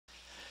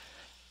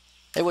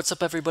Hey, what's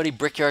up everybody?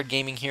 Brickyard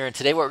Gaming here, and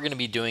today what we're going to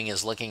be doing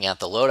is looking at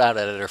the loadout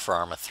editor for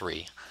Arma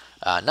 3.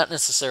 Not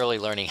necessarily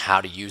learning how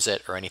to use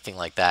it or anything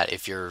like that.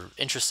 If you're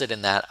interested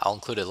in that, I'll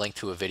include a link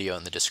to a video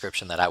in the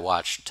description that I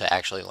watched to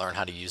actually learn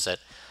how to use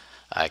it.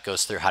 It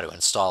goes through how to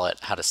install it,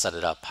 how to set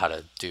it up, how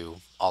to do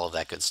all of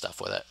that good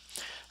stuff with it.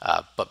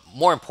 But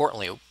more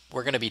importantly,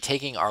 we're going to be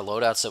taking our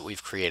loadouts that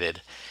we've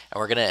created and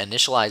we're going to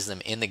initialize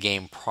them in the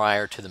game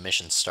prior to the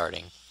mission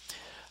starting.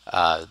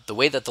 The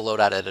way that the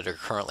loadout editor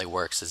currently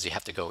works is you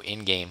have to go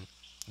in-game,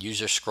 use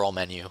your scroll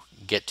menu,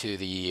 get to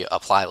the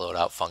apply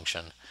loadout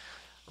function,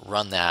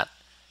 run that,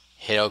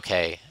 hit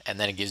OK, and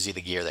then it gives you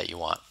the gear that you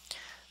want.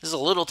 This is a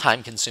little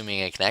time consuming.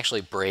 It can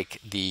actually break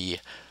the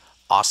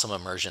awesome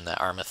immersion that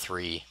Arma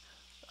 3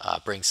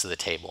 brings to the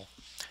table.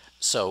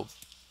 So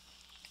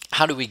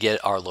how do we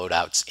get our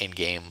loadouts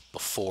in-game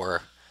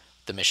before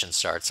the mission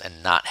starts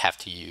and not have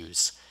to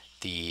use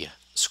the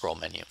scroll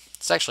menu?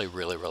 It's actually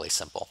really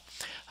simple.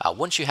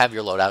 Once you have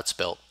your loadouts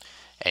built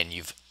and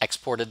you've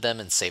exported them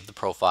and saved the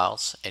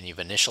profiles and you've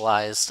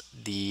initialized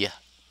the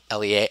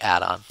LEA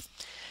add-on,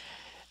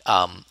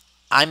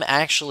 I'm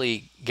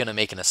actually going to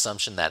make an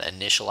assumption that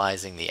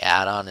initializing the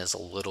add-on is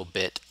a little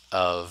bit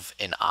of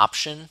an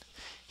option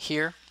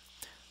here.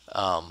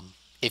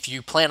 If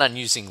you plan on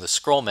using the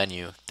scroll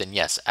menu, then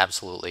yes,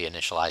 absolutely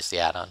initialize the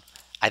add-on.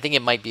 I think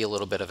it might be a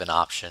little bit of an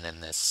option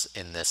in this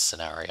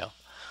scenario.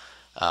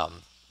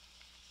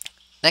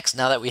 Next,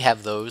 now that we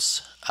have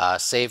those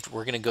saved,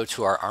 we're going to go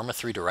to our Arma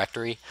 3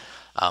 directory.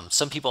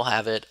 Some people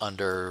have it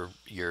under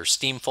your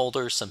Steam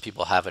folder, some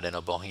people have it in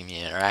a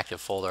Bohemian Interactive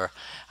folder.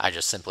 I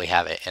just simply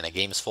have it in a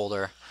games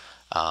folder,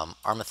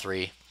 Arma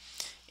 3,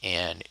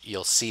 and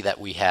you'll see that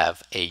we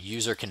have a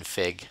user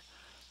config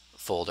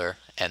folder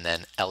and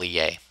then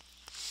LEA.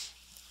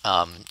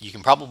 You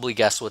can probably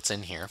guess what's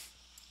in here.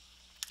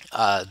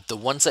 The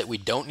ones that we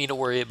don't need to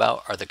worry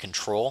about are the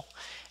control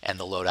and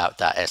the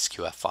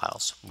loadout.sqf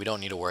files. We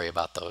don't need to worry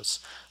about those.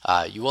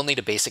 You will need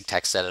a basic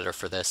text editor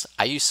for this.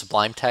 I use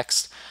Sublime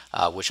Text,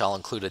 which I'll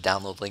include a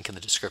download link in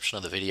the description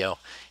of the video.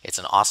 It's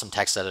an awesome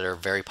text editor,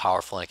 very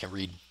powerful, and it can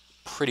read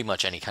pretty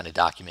much any kind of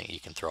document you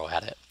can throw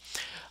at it.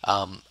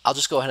 I'll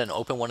just go ahead and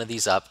open one of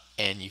these up,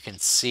 and you can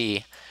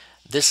see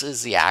this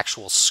is the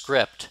actual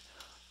script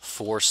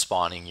for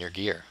spawning your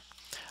gear.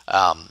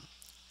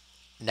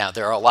 Now,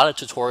 there are a lot of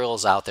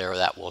tutorials out there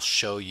that will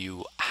show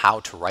you how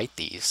to write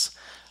these.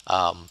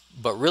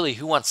 But really,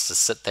 who wants to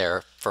sit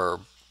there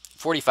for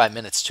 45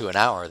 minutes to an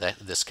hour that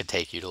this could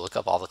take you to look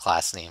up all the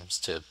class names,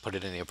 to put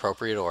it in the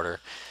appropriate order,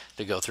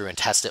 to go through and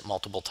test it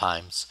multiple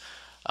times,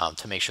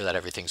 to make sure that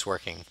everything's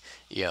working.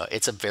 You know,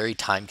 it's a very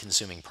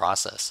time-consuming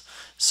process.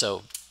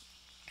 So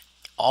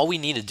all we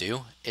need to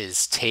do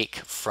is take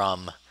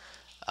from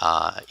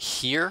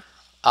here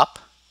up,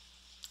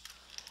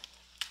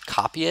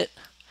 copy it,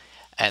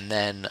 and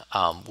then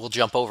we'll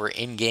jump over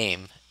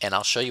in-game and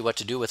I'll show you what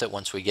to do with it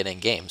once we get in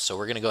game. So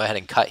we're going to go ahead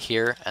and cut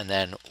here and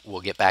then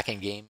we'll get back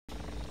in game.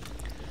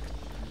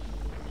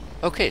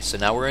 Okay, so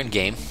now we're in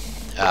game.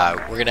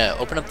 We're going to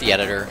open up the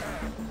editor.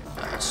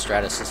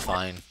 Stratus is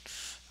fine.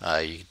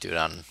 You can do it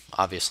on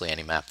obviously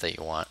any map that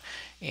you want.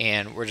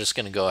 And we're just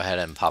going to go ahead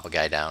and pop a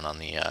guy down on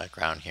the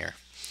ground here.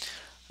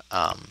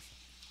 And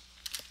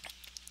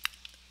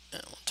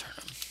we'll turn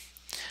him.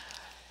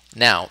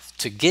 Now,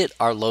 to get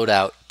our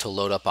loadout to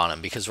load up on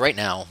him, because right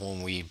now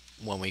when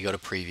we go to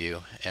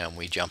preview and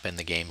we jump in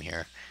the game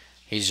here,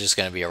 he's just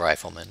going to be a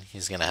rifleman.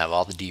 He's going to have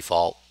all the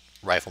default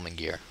rifleman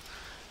gear.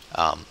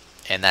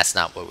 And that's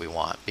not what we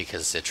want,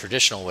 because the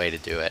traditional way to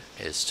do it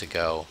is to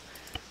go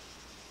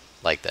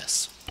like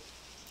this.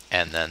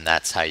 And then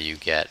that's how you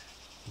get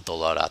the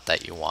loadout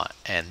that you want.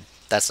 And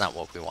that's not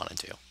what we want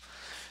to do.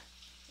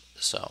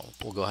 So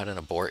we'll go ahead and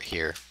abort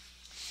here.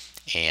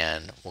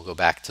 And we'll go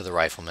back to the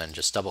rifleman,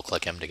 just double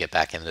click him to get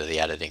back into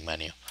the editing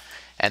menu.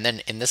 And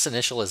then in this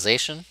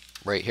initialization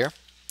right here,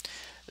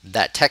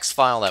 that text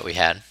file that we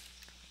had,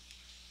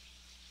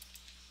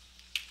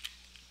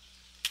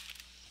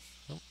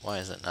 why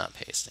is it not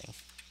pasting?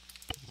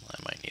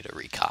 I might need to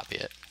recopy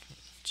it.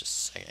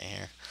 Just a second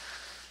here.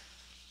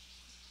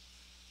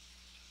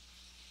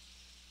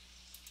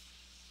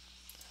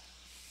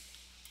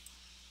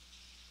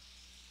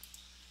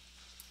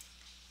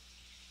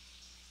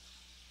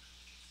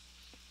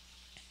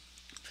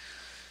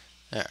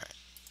 Alright.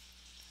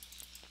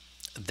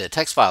 The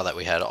text file that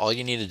we had, all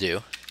you need to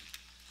do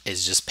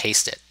is just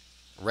paste it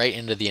right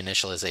into the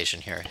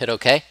initialization here. Hit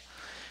OK.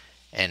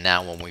 And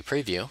now when we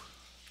preview,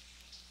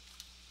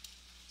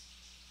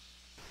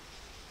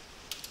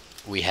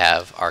 we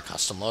have our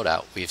custom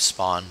loadout. We've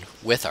spawned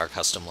with our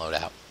custom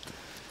loadout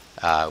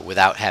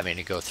without having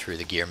to go through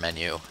the gear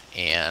menu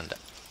and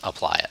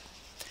apply it.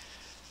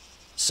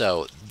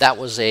 So that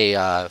was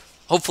a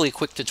hopefully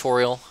quick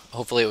tutorial.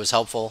 Hopefully it was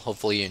helpful.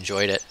 Hopefully you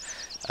enjoyed it.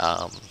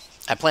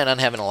 I plan on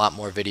having a lot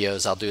more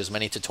videos. I'll do as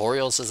many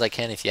tutorials as I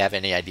can. If you have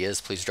any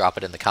ideas, please drop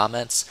it in the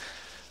comments.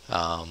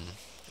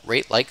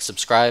 Rate, like,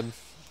 subscribe,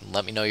 and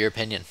let me know your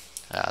opinion.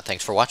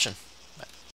 Thanks for watching.